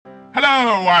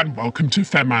Hello and welcome to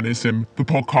Feminism, the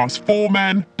podcast for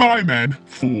men, by men,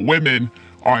 for women.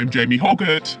 I'm Jamie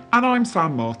Hoggart. And I'm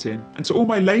Sam Martin. And to all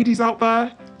my ladies out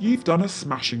there, you've done a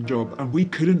smashing job and we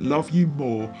couldn't love you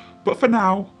more. But for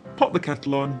now, pop the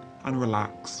kettle on and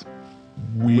relax.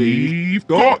 We've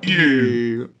got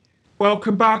you.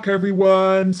 Welcome back,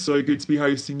 everyone. So good to be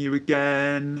hosting you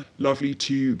again. Lovely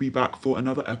to be back for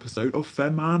another episode of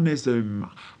Feminism.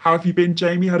 How have you been,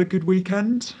 Jamie? Had a good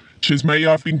weekend? Cheers, mate.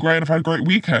 I've been great. I've had a great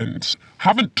weekend.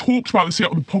 Haven't talked about this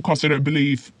yet on the podcast, I don't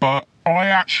believe, but I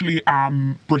actually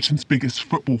am Britain's biggest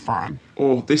football fan.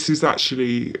 Oh, this is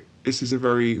a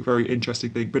very, very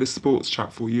interesting thing. Bit of sports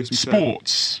chat for you, as we said.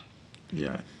 Sports.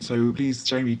 Yeah. So please,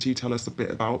 Jamie, do tell us a bit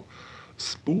about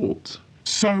sport.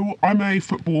 So I'm a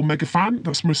football mega fan.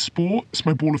 That's my sport. It's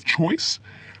my ball of choice.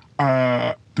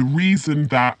 The reason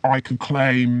that I can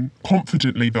claim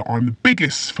confidently that I'm the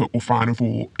biggest football fan of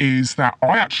all is that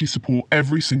I actually support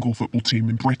every single football team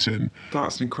in Britain.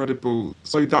 That's incredible.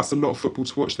 So that's a lot of football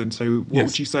to watch then. So what Yes.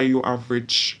 would you say your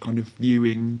average kind of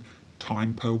viewing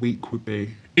time per week would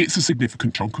be? It's a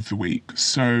significant chunk of the week,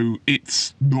 so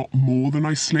it's not more than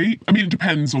I sleep. I mean, it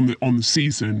depends on the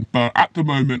season, but at the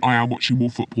moment I am watching more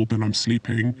football than I'm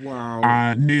sleeping.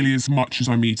 Wow. Nearly as much as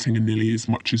I'm eating and nearly as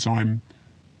much as I'm,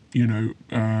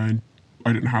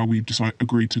 I don't know how we've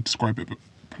agreed to describe it, but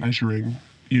pleasuring,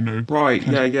 Right,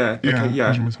 yeah. Okay, yeah.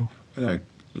 pleasuring myself. No,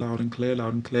 loud and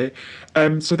clear.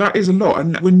 So that is a lot.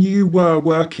 And when you were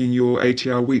working your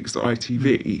 80-hour weeks at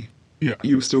ITV, Yeah.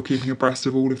 you were still keeping abreast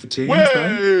of all of the teams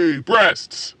then? Way,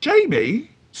 breasts! Jamie?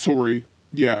 Sorry.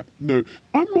 Yeah, no.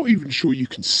 I'm not even sure you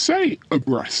can say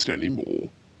abreast anymore,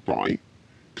 right?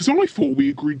 Because I thought we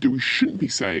agreed that we shouldn't be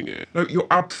saying it. No, you're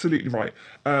absolutely right.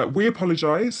 We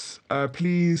apologise.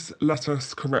 Please let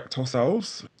us correct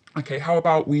ourselves. Okay, how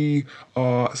about we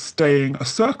are staying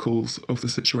circles of the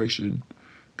situation?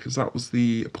 Because that was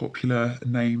the popular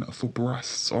name for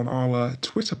breasts on our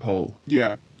Twitter poll.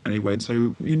 Yeah. Anyway,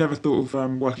 so you never thought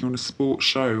of working on a sports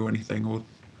show or anything, or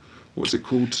what's it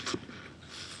called?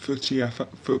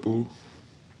 Football?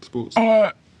 Sports?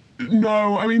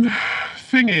 No, I mean, the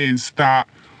thing is that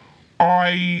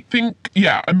I think,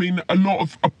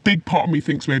 a big part of me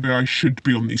thinks maybe I should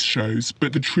be on these shows,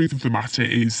 but the truth of the matter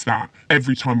is that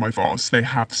every time I've asked, they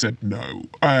have said no.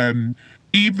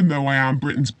 Even though I am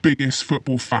Britain's biggest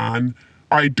football fan,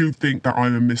 I do think that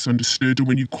I'm misunderstood. And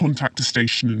when you contact a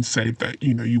station and say that,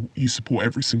 you support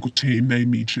every single team, they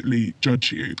immediately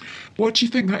judge you. What do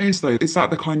you think that is, though? Is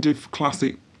that the kind of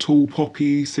classic tall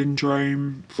poppy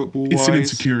syndrome, football-wise? It's an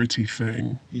insecurity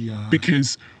thing. Yeah.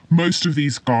 Because most of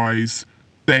these guys,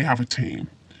 they have a team.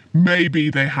 Maybe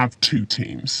they have two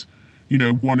teams,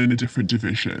 one in a different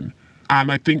division.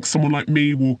 And I think someone like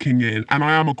me walking in, and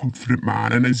I am a confident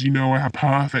man, and as you know, I have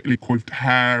perfectly coiffed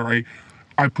hair,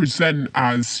 I present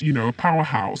as, a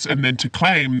powerhouse, and then to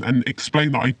claim and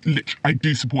explain that I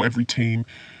do support every team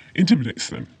intimidates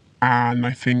them. And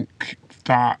I think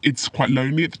that it's quite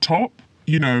lonely at the top.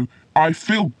 I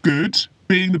feel good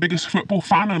being the biggest football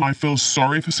fan, and I feel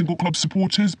sorry for single club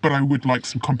supporters, but I would like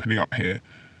some company up here.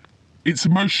 It's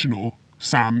emotional,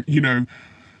 Sam. The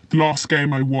last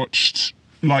game I watched,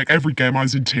 like every game, I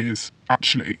was in tears,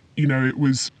 actually. It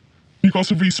was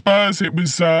Newcastle v Spurs. It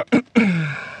was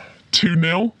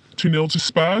 2-0 to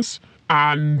Spurs.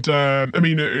 And,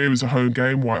 it was a home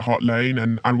game, White Hart Lane,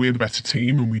 and we're the better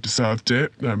team, and we deserved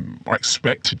it. I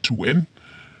expected to win.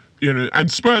 And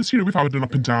Spurs, we've had an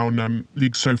up and down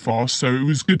league so far, so it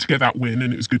was good to get that win,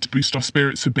 and it was good to boost our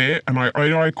spirits a bit. And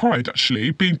I cried,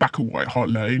 actually. Being back at White Hart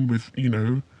Lane with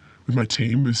my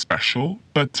team was special.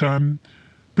 But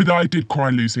I did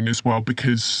cry losing as well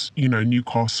because,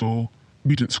 Newcastle,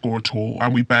 we didn't score at all,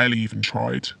 and we barely even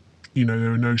tried. There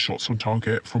were no shots on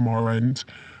target from our end,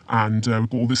 and we've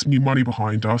got all this new money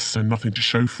behind us and nothing to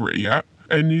show for it yet.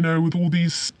 And, with all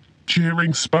these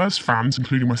cheering Spurs fans,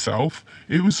 including myself,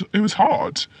 it was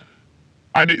hard.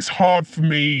 And it's hard for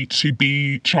me to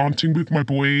be chanting with my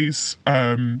boys,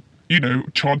 chanting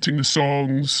the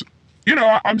songs.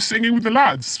 I'm singing with the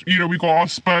lads. We got our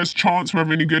Spurs chants, we're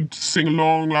having a good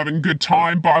sing-along, we're having a good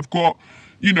time, but I've got,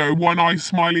 one eye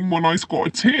smiling, one eye's got a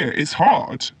tear. It's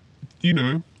hard.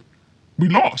 We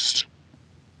lost.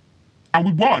 And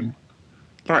we won.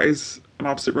 That is an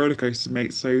absolute rollercoaster,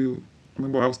 mate. So,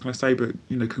 what else can I say but,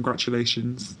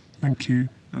 congratulations. Thank you.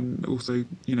 And also,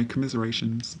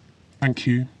 commiserations. Thank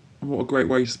you. And what a great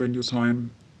way to spend your time.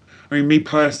 Me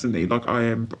personally, I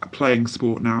am playing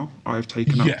sport now. I've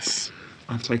taken up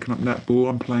netball.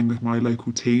 I'm playing with my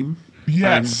local team.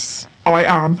 Yes. I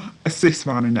am a cis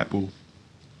man in netball.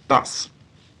 That's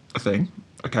a thing.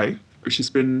 Okay. It's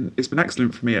been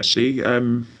excellent for me, actually.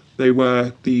 They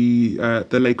were the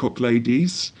Laycock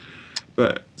Ladies,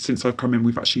 but since I've come in,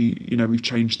 we've actually, we've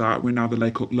changed that. We're now the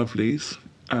Laycock Lovelies,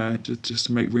 just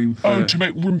to make room for. Oh, to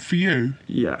make room for you.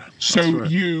 Yeah. So that's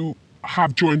right. you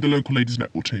have joined the local ladies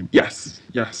netball team. Yes.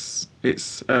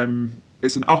 It's an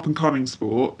up and coming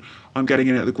sport. I'm getting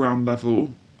in at the ground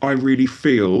level. I really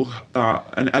feel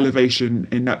that an elevation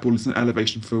in netball is an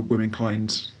elevation for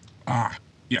womankind. Ah,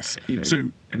 yes.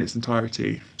 So in its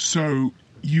entirety. So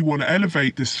you want to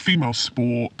elevate this female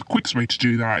sport. The quickest way to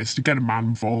do that is to get a man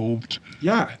involved.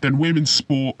 Yeah. Then women's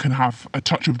sport can have a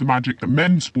touch of the magic that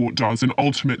men's sport does, and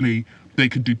ultimately they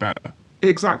can do better.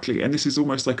 Exactly, and this is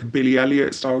almost like a Billy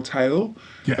Elliot style tale.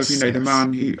 Yes, of, the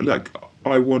man who,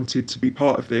 I wanted to be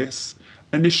part of this.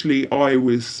 Initially, I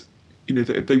was,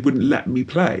 they wouldn't let me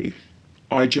play.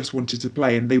 I just wanted to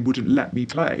play, and they wouldn't let me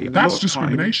play. And That's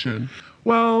discrimination.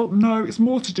 Well, no, it's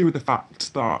more to do with the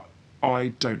fact that I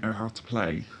don't know how to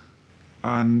play,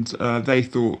 and they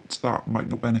thought that might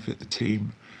not benefit the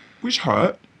team, which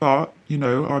hurt. But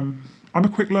I'm a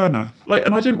quick learner.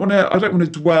 And I don't want to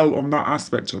dwell on that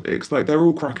aspect of it, because they're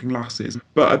all cracking lasses.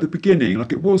 But at the beginning,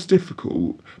 it was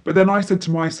difficult. But then I said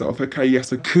to myself, okay,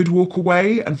 yes, I could walk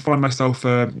away and find myself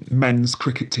a men's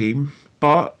cricket team.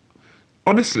 But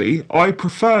honestly, I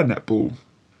prefer netball,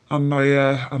 and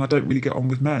I don't really get on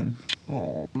with men.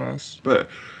 Oh, bless. But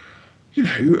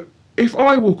if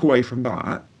I walk away from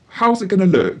that, how's it going to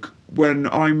look when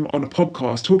I'm on a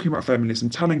podcast talking about feminism,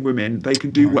 telling women they can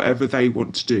do whatever they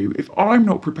want to do? If I'm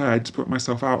not prepared to put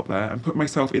myself out there and put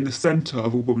myself in the centre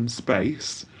of a woman's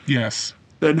space, yes,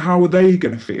 then how are they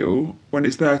going to feel when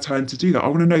it's their turn to do that? I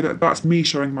want to know that that's me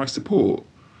showing my support.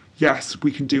 Yes,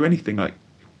 we can do anything.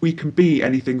 We can be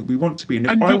anything that we want to be.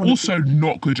 And you're also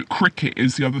not good at cricket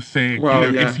is the other thing.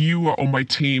 Well, If you were on my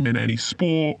team in any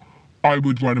sport, I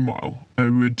would run a mile. I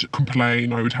would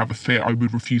complain, I would have a fit, I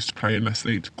would refuse to play unless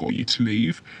they'd got you to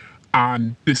leave.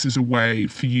 And this is a way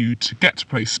for you to get to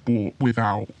play sport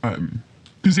without,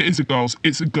 because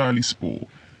it's a girly sport.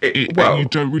 And you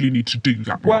don't really need to do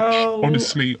that much.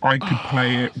 Honestly, I could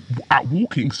play it at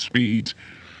walking speed,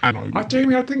 and I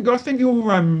think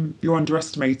you're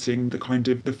underestimating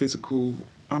the physical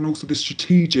and also the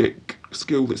strategic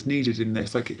skill that's needed in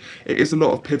this. It is a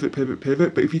lot of pivot.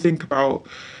 But if you think about,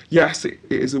 yes, it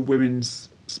is a women's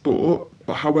sport,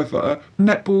 but however,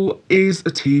 netball is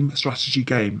a team strategy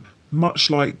game, much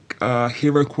like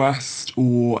Hero Quest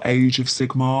or Age of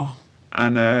Sigmar.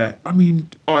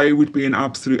 And I would be an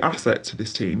absolute asset to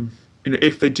this team.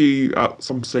 If they do at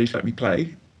some stage let me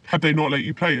play. Have they not let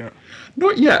you play yet?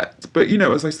 Not yet, but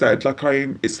as I said,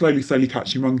 it's slowly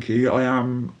catching monkey. I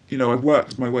am, I've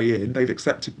worked my way in. They've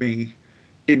accepted me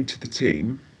into the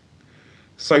team.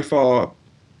 So far,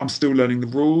 I'm still learning the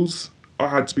rules. I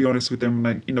had to be honest with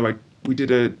them. We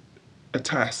did a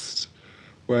test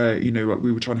where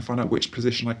we were trying to find out which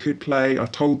position I could play. I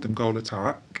told them goal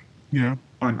attack. Yeah,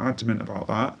 I'm adamant about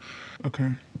that.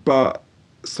 Okay. But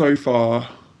so far,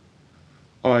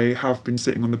 I have been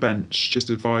sitting on the bench just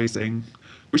advising,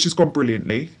 which has gone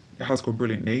brilliantly. It has gone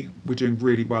brilliantly. We're doing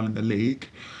really well in the league.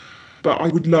 But I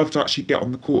would love to actually get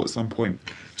on the court at some point.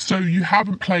 So you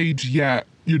haven't played yet.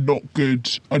 You're not good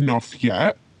enough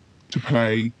yet to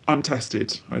play.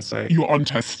 Untested, I'd say. You're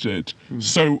untested.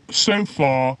 So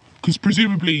far, because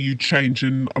presumably you change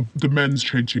in the men's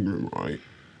changing room, right?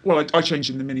 Well, I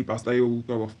change in the minibus. They all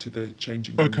go off to the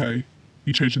changing room. Okay.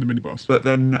 You change in the minibus. But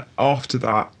then after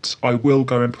that, I will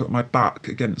go and put my back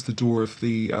against the door of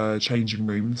the changing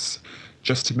rooms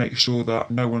just to make sure that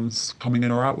no one's coming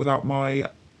in or out without my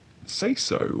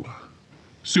say-so.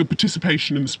 So your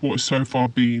participation in the sport has so far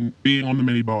been being on the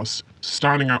minibus,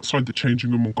 standing outside the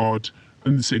changing room on guard,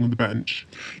 and then sitting on the bench.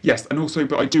 Yes, and also,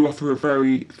 but I do offer a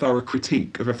very thorough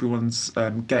critique of everyone's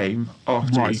game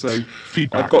afterwards. Right. So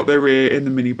Feedback. I've got their ear in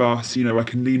the minibus. I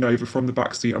can lean over from the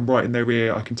back seat. I'm right in their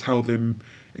ear. I can tell them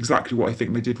exactly what I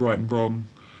think they did right and wrong.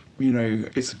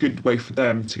 It's a good way for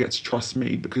them to get to trust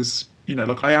me because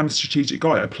I am a strategic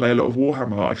guy. I play a lot of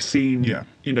Warhammer. I've seen,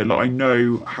 I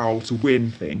know how to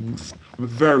win things. I'm a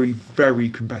very,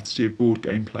 very competitive board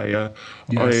game player.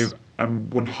 Yes. I'm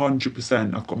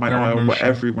 100%. I've got my eye on what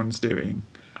everyone's doing,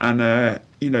 and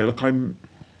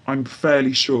I'm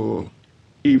fairly sure,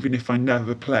 even if I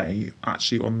never play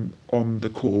actually on the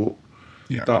court,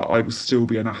 that I will still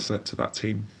be an asset to that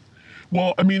team.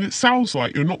 Well, it sounds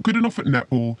like you're not good enough at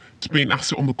netball to be an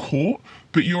asset on the court,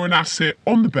 but you're an asset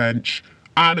on the bench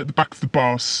and at the back of the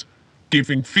bus,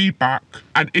 giving feedback.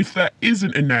 And if there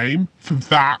isn't a name for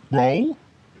that role,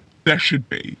 there should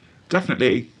be.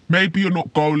 Definitely. Maybe you're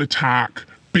not goal attack,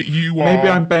 but you are... Maybe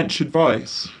I'm bench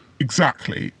advice.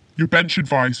 Exactly. You're bench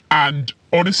advice. And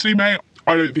honestly, mate,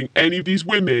 I don't think any of these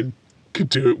women could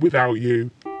do it without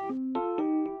you.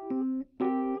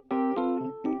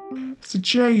 So,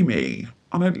 Jamie,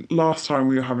 I know last time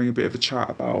we were having a bit of a chat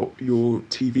about your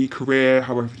TV career,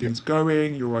 how everything's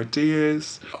going, your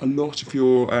ideas. A lot of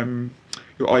your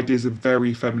ideas are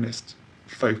very feminist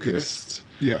focused.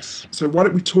 Yes. So why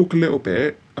don't we talk a little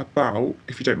bit about,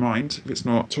 if you don't mind, if it's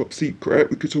not top secret,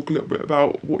 we could talk a little bit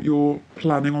about what you're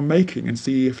planning on making and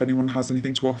see if anyone has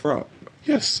anything to offer up.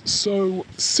 Yes, so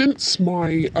since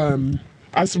my,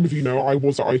 as some of you know, I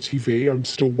was at ITV. I'm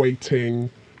still waiting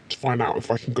to find out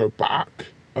if I can go back.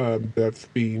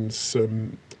 There've been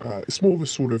some, it's more of a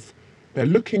sort of, they're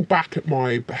looking back at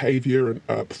my behaviour and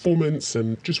performance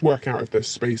and just working out if there's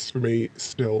space for me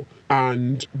still.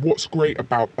 And what's great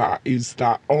about that is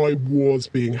that I was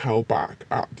being held back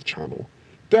at the channel.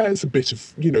 There's a bit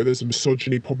of, there's a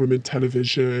misogyny problem in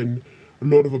television, a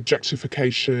lot of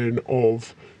objectification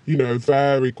of,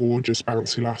 very gorgeous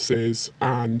bouncy lasses.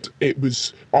 And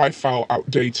I felt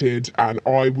outdated and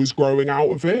I was growing out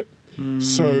of it.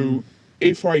 So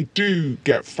if I do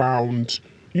get found,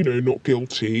 not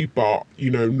guilty, but,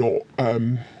 not,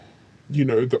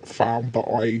 that found that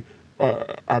I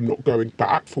am not going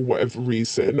back for whatever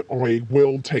reason, I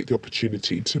will take the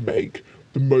opportunity to make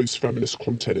the most feminist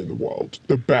content in the world,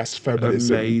 the best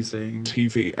feminism Amazing.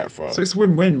 TV ever. So it's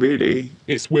win-win, really.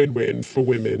 It's win-win for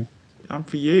women. And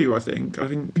for you, I think.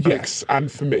 Yes, and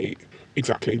for me,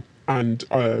 exactly. And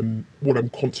what I'm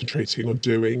concentrating on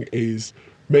doing is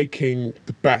making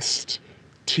the best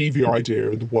TV idea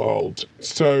in the world.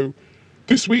 So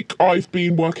this week I've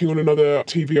been working on another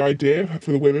TV idea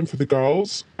for the women, for the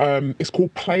girls. It's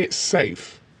called Play It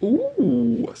Safe.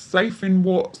 Ooh, safe in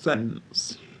what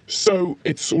sense? So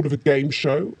it's sort of a game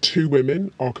show. 2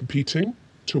 women are competing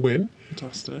to win.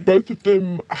 Fantastic. Both of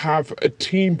them have a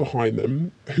team behind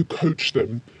them who coach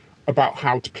them about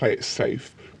how to play it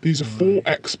safe. These are 4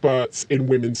 experts in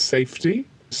women's safety.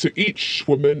 So each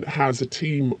woman has a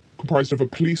team comprised of a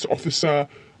police officer,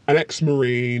 an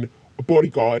ex-Marine, a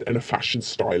bodyguard and a fashion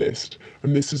stylist.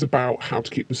 And this is about how to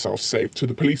keep themselves safe. So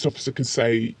the police officer can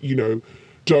say,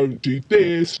 don't do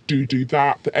this, do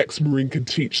that. The ex-Marine can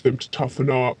teach them to toughen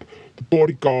up. The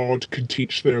bodyguard can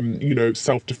teach them,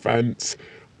 self-defense.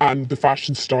 And the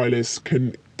fashion stylist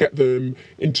can get them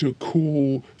into a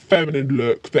cool, feminine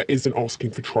look that isn't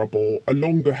asking for trouble, a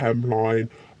longer hemline,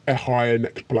 a higher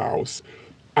necked blouse.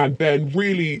 And then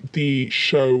really the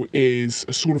show is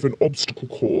a sort of an obstacle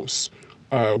course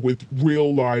with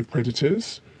real live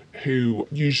predators who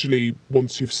usually,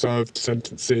 once you've served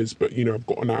sentences, but have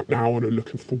gotten out now and are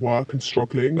looking for work and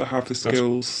struggling. But have the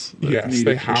skills. Yes,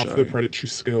 they have the predatory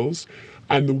skills.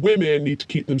 And the women need to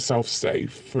keep themselves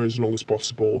safe for as long as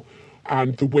possible.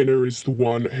 And the winner is the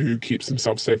one who keeps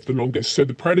themselves safe the longest. So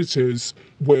the predators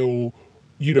will,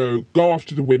 go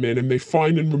after the women and they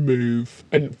find and remove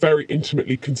and very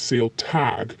intimately conceal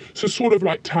tag. So sort of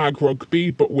like tag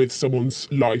rugby, but with someone's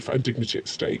life and dignity at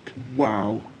stake.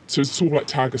 Wow. So it's sort of like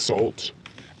tag assault.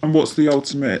 And what's the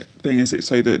ultimate thing? Is it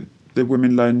so that the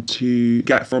women learn to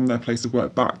get from their place of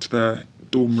work back to their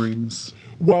dorm rooms?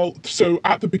 Well, so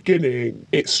at the beginning,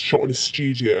 it's shot in a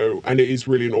studio and it is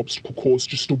really an obstacle course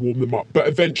just to warm them up. But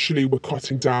eventually we're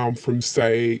cutting down from,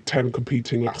 say, 10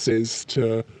 competing lasses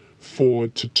to 4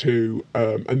 to 2,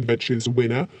 and eventually there's a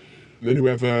winner. And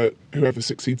whoever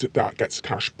succeeds at that gets a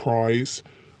cash prize.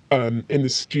 In the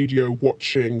studio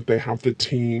watching, they have the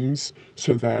teams.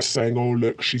 So they're saying, oh,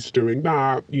 look, she's doing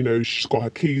that. She's got her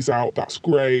keys out. That's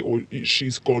great. Or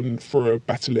she's gone for a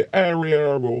better lit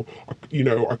area. Or,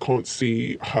 I can't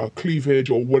see her cleavage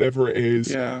or whatever it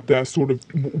is. Yeah. They're sort of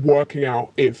working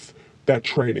out if their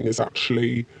training is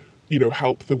actually,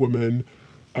 help the woman.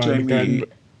 Jamie, again,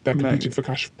 they're competing for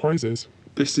cash prizes.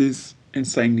 This is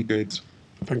insanely good.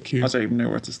 Thank you. I don't even know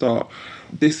where to start.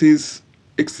 This is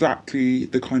exactly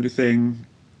the kind of thing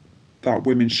that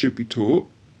women should be taught.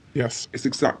 Yes. It's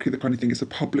exactly the kind of thing. It's a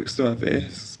public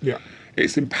service. Yeah.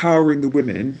 It's empowering the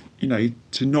women,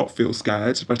 to not feel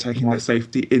scared by taking their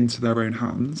safety into their own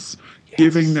hands,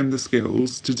 giving them the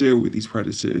skills to deal with these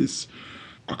predators.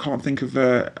 I can't think of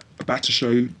a better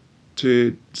show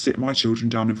to sit my children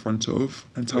down in front of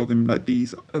and tell them that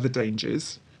these are the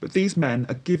dangers. But these men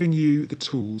are giving you the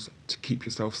tools to keep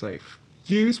yourself safe.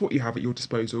 Use what you have at your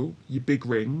disposal, your big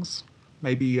rings,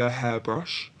 maybe a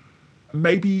hairbrush.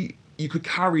 Maybe you could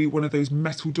carry one of those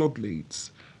metal dog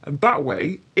leads. And that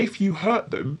way, if you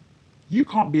hurt them, you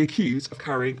can't be accused of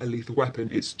carrying a lethal weapon.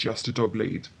 It's just a dog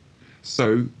lead.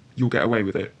 So you'll get away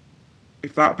with it.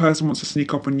 If that person wants to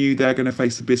sneak up on you, they're going to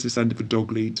face the business end of a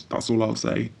dog lead. That's all I'll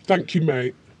say. Thank you,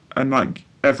 mate. And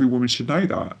every woman should know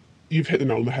that. you've hit the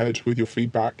nail on the head with your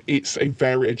feedback. It's a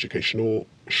very educational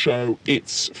show.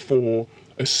 It's for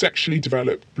a sexually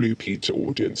developed Blue Peter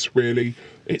audience, really.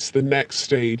 It's the next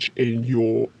stage in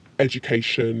your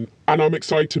education, and I'm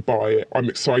excited by it. I'm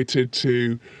excited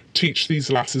to teach these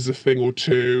lasses a thing or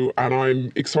two, and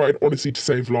I'm excited, honestly, to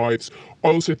save lives. I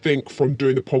also think from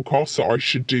doing the podcast that I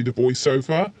should do the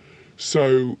voiceover.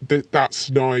 So that's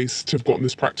nice to have gotten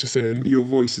this practice in. Your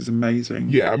voice is amazing.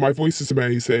 Yeah, my voice is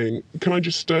amazing. Can I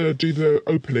just do the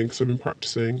opening because I've been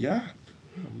practicing? Yeah.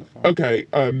 Okay,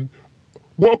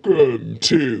 welcome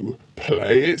to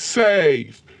Play It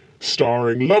Safe,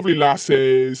 starring lovely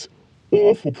lasses,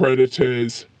 awful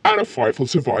predators, and a fight for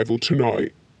survival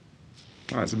tonight.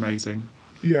 That's amazing.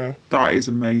 Yeah. That is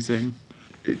amazing.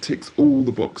 It ticks all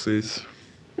the boxes.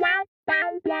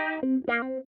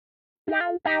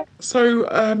 So,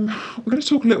 we're going to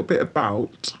talk a little bit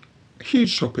about a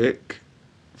huge topic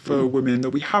for women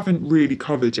that we haven't really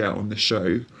covered yet on the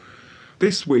show.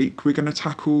 This week, we're going to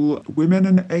tackle women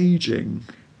and ageing,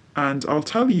 and I'll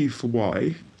tell you for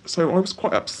why. So, I was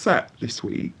quite upset this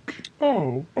week.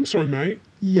 Oh, I'm sorry, mate.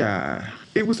 Yeah,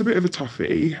 it was a bit of a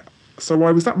toughie. So,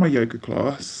 I was at my yoga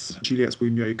class, Juliet's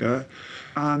Womb Yoga,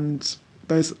 and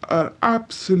there's an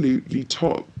absolutely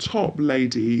top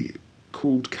lady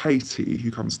called Katie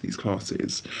who comes to these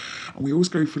classes, and we always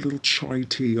go for a little chai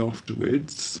tea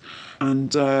afterwards,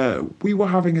 and we were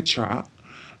having a chat,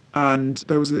 and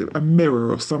there was a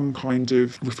mirror or some kind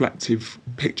of reflective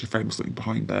picture frame or something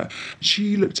behind there.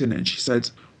 She looked in it and she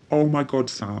said, "Oh my God,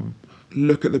 Sam,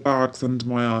 look at the bags under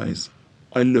my eyes.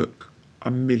 I look a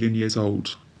million years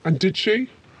old." And did she?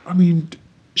 I mean,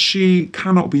 she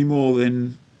cannot be more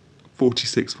than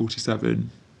 46,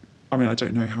 47. I mean, I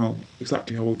don't know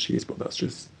exactly how old she is, but that's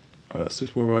just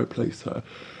where I place her.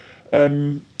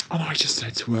 And I just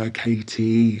said to her,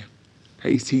 Katie,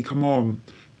 come on.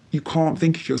 You can't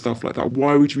think of yourself like that.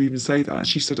 Why would you even say that? And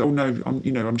she said, "Oh no,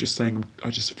 I'm just saying. I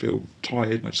just feel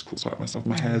tired. And I just caught sight of myself.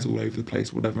 My hair's all over the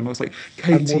place, or whatever." And I was like,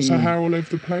 "Katie, And was her hair all over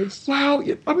the place? Well,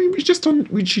 I mean,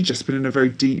 she'd just been in a very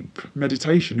deep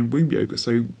meditation in womb yoga,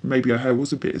 so maybe her hair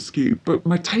was a bit askew. But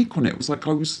my take on it was like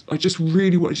I just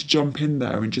really wanted to jump in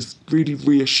there and just really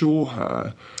reassure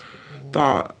her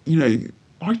that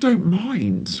I don't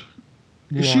mind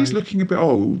if she's looking a bit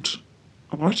old.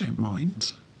 I don't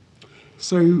mind.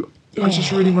 So I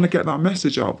just really want to get that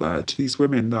message out there to these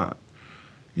women that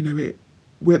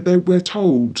we're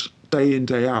told day in,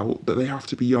 day out that they have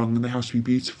to be young and they have to be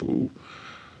beautiful.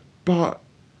 But,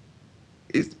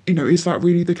 is that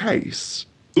really the case?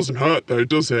 Doesn't hurt though,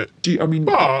 does it?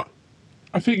 But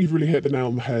I think you've really hit the nail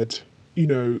on the head.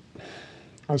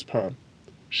 As per,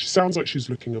 she sounds like she's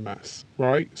looking a mess,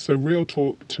 right? So real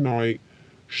talk tonight,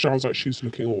 sounds like she's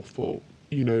looking awful.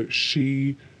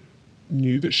 She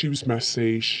knew that she was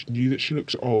messy, she knew that she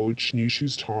looked old, she knew she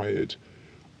was tired.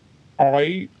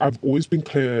 I've always been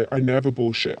clear, I never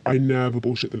bullshit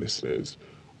the listeners.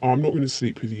 I'm not going to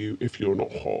sleep with you if you're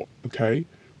not hot, okay?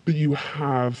 But you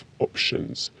have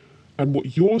options. And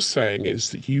what you're saying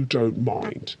is that you don't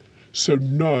mind. So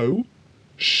no,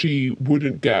 she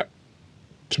wouldn't get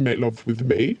to make love with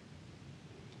me,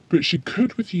 but she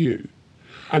could with you.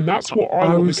 And that's what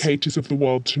I want the Katies of the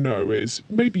world to know is,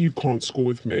 maybe you can't score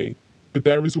with me, but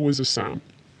there is always a Sam.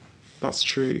 That's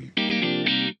true.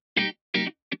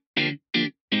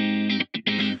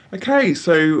 Okay,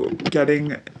 so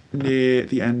getting near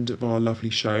the end of our lovely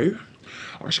show,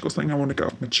 I've actually got something I want to get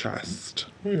off my chest.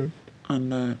 Yeah.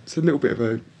 And it's a bit of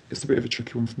a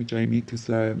tricky one for me, Jamie, because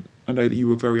I know that you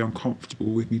were very uncomfortable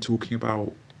with me talking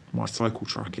about my cycle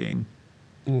tracking.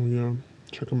 Oh yeah,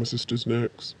 checking my sister's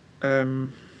necks. I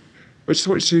just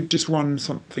wanted to run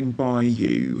something by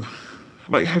you.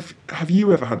 Like, have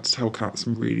you ever had to tell Kat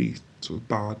some really sort of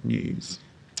bad news?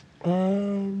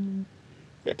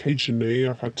 Occasionally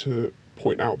I've had to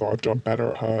point out that I've done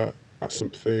better at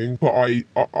something, but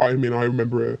I mean I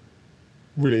remember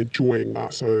really enjoying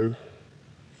that, so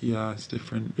yeah, it's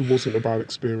different. It wasn't a bad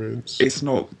experience. It's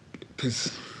not,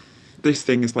 because this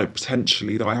thing is like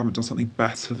potentially that I haven't done something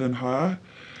better than her,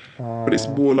 but it's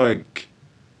more like,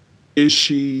 did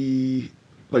she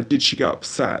get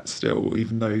upset still,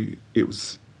 even though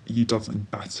you done something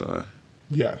better?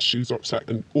 Yeah, she was upset,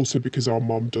 and also because our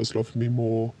mum does love me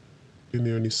more, being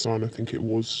the only son, I think it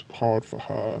was hard for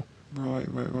her. Right.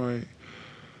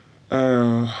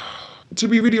 To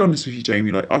be really honest with you,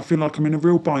 Jamie, I feel like I'm in a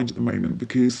real bind at the moment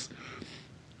because,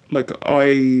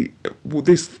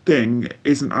 this thing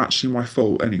isn't actually my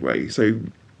fault anyway. So,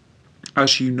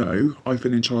 as you know, I've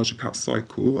been in charge of Kat's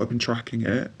cycle. I've been tracking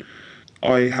it.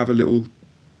 I have a little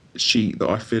sheet that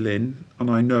I fill in, and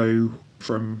I know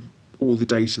from all the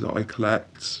data that I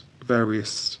collect,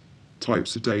 various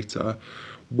types of data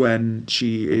when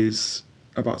she is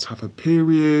about to have her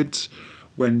period,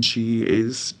 when she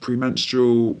is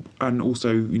premenstrual, and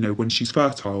also, when she's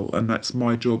fertile. And that's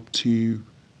my job to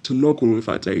log all of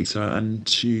that data and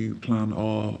to plan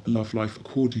our love life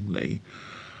accordingly.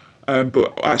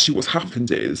 But actually what's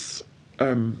happened is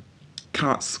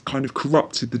Kat's kind of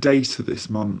corrupted the data this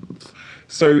month.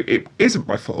 So it isn't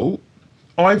my fault.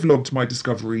 I've logged my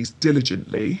discoveries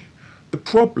diligently. The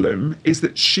problem is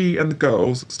that she and the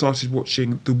girls started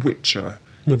watching The Witcher.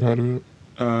 Never heard of it.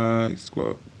 It's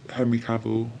got Henry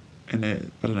Cavill in it.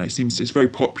 I don't know, it's very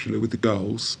popular with the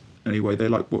girls. Anyway, they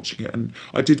like watching it. And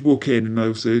I did walk in and there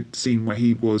was a scene where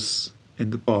he was in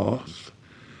the bath.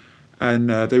 And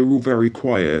they were all very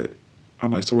quiet.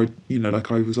 And I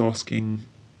was asking,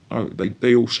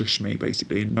 they all shushed me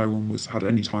basically, and no one had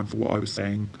any time for what I was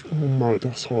saying. Oh my,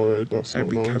 that's horrid. That's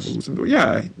not nice.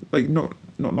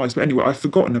 Not nice. But anyway, I've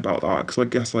forgotten about that because I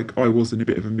guess I was in a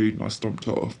bit of a mood and I stomped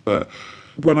off. But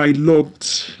when I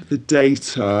logged the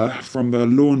data from the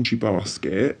laundry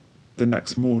basket the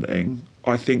next morning,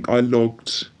 I think I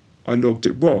logged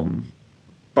it wrong.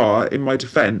 But in my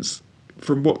defence,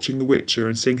 from watching The Witcher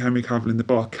and seeing Henry Cavill in the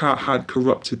bar, Kat had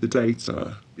corrupted the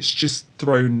data. It's just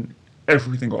thrown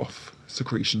everything off,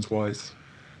 secretions-wise.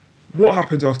 What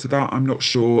happened after that, I'm not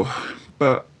sure.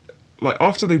 But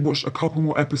after they watched a couple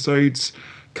more episodes,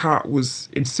 Kat was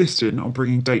insistent on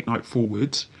bringing date night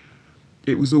forward.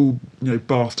 It was all,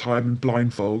 bath time and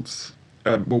blindfolds.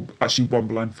 Well, actually one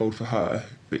blindfold for her,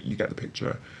 but you get the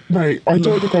picture. Mate, I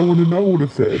don't think I want to know all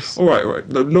of this. All right.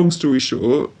 Long story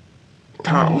short,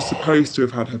 Kat was supposed to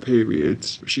have had her period.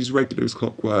 She's regular as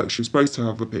clockwork. She was supposed to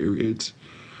have her period.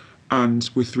 And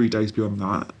we're 3 days beyond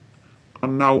that.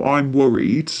 And now I'm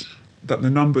worried that the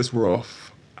numbers were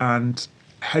off and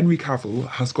Henry Cavill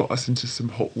has got us into some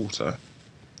hot water.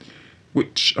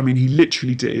 Which, he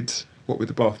literally did, what with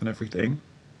the bath and everything.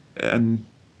 And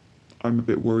I'm a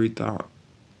bit worried that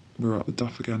we're out the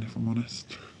duff again, if I'm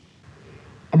honest.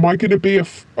 Am I going to be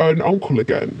an uncle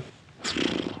again?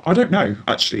 I don't know,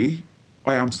 actually.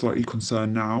 I am slightly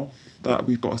concerned now that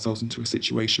we've got ourselves into a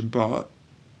situation, but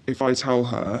if I tell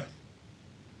her,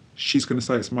 she's going to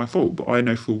say it's my fault, but I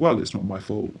know full well it's not my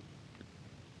fault.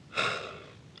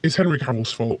 It's Henry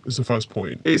Cavill's fault, is the first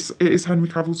point. It is Henry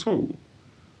Cavill's fault.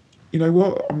 You know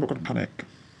what? I'm not going to panic.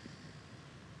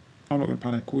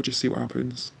 We'll just see what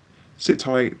happens. Sit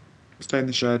tight, stay in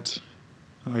the shed,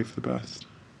 and hope for the best.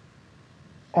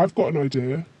 I've got an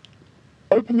idea.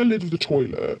 Open the lid of the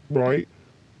toilet, right?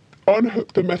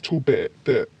 Unhook the metal bit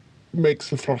that makes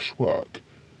the flush work.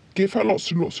 Give her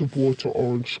lots and lots of water,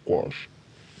 orange squash.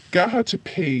 Get her to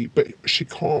pee, but she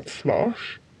can't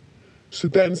flush. So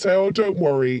then say, oh, don't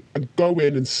worry, and go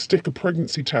in and stick a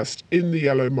pregnancy test in the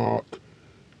yellow mark.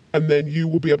 And then you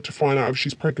will be able to find out if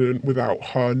she's pregnant without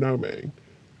her knowing.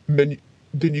 And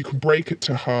then you can break it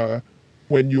to her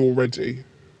when you're ready.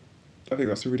 I think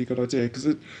that's a really good idea, because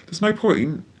there's no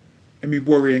point in me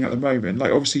worrying at the moment.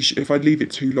 Obviously, if I leave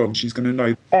it too long, she's going to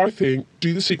know. I think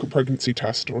do the secret pregnancy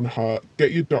test on her,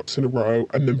 get your ducks in a row,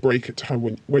 and then break it to her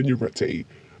when you're ready.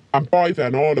 And by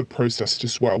then, I'll have processed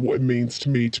as well what it means to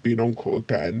me to be an uncle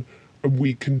again, and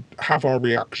we can have our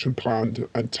reaction planned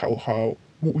and tell her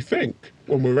what we think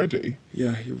when we're ready.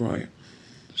 Yeah, you're right.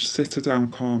 Sit her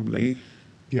down calmly.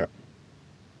 Yeah.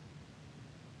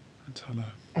 And tell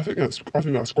her. I think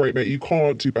that's great, mate. You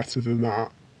can't do better than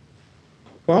that.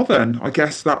 Well then, I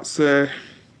guess that's an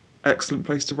excellent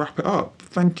place to wrap it up.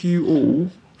 Thank you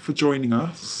all for joining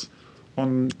us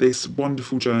on this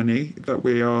wonderful journey that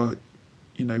we are,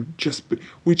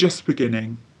 we're just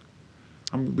beginning.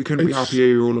 And we couldn't be happier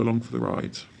you're all along for the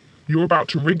ride. You're about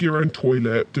to rig your own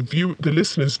toilet. The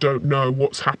listeners don't know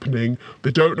what's happening.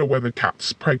 They don't know whether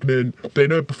Kat's pregnant. They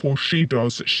know before she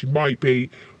does that she might be.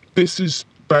 This is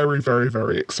very, very,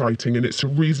 very exciting, and it's a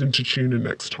reason to tune in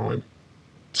next time.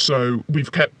 So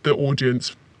we've kept the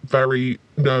audience very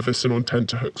nervous and on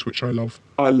tenterhooks, which I love.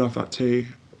 I love that too.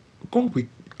 God,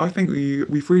 I think we're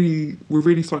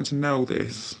really starting to nail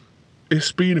this.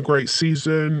 It's been a great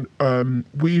season.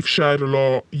 We've shared a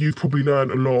lot. You've probably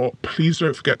learned a lot. Please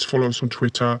don't forget to follow us on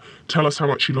Twitter. Tell us how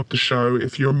much you love the show.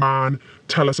 If you're a man,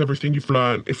 tell us everything you've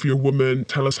learned. If you're a woman,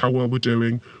 tell us how well we're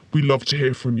doing. We love to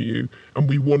hear from you, and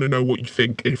we want to know what you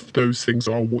think if those things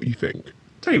are what you think.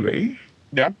 Davey?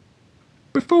 Yeah?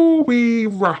 Before we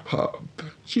wrap up,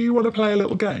 do you want to play a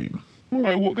little game?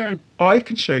 Okay, what game? I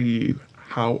can show you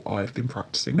how I've been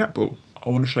practicing netball. I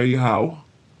want to show you how.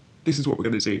 This is what we're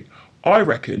going to do. I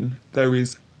reckon there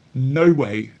is no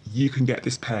way you can get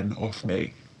this pen off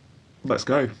me. Let's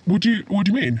go. What do you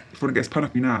mean? If you want to get this pen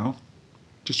off me now,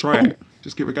 just try it.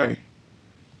 Just give it a go.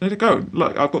 Let it go.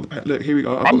 Look, I've got the pen. Look, here we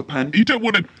go. I've got the pen. You don't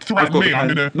want to I've threaten got me. the I'm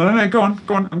pen. gonna. No, go on.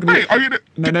 I'm gonna. Hey, are you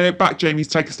gonna? No, back, Jamie.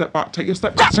 Take a step back. Take your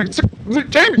step back.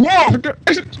 Jamie. Whoa!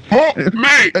 Oh,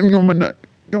 mate! You're on my neck.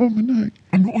 You're on my neck.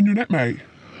 I'm not on your neck, mate.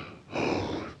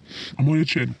 I'm on your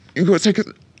chin. You got to take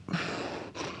a.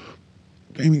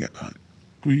 Jamie, get back.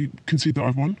 Can we concede that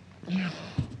I've won? Yeah.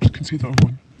 Concede that I've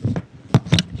won.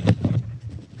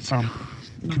 Sam,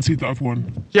 concede that I've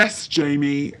won. Yes,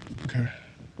 Jamie. Okay.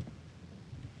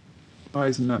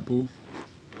 Eyes in that ball.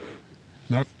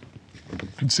 No.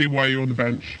 Can see why you're on the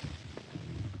bench.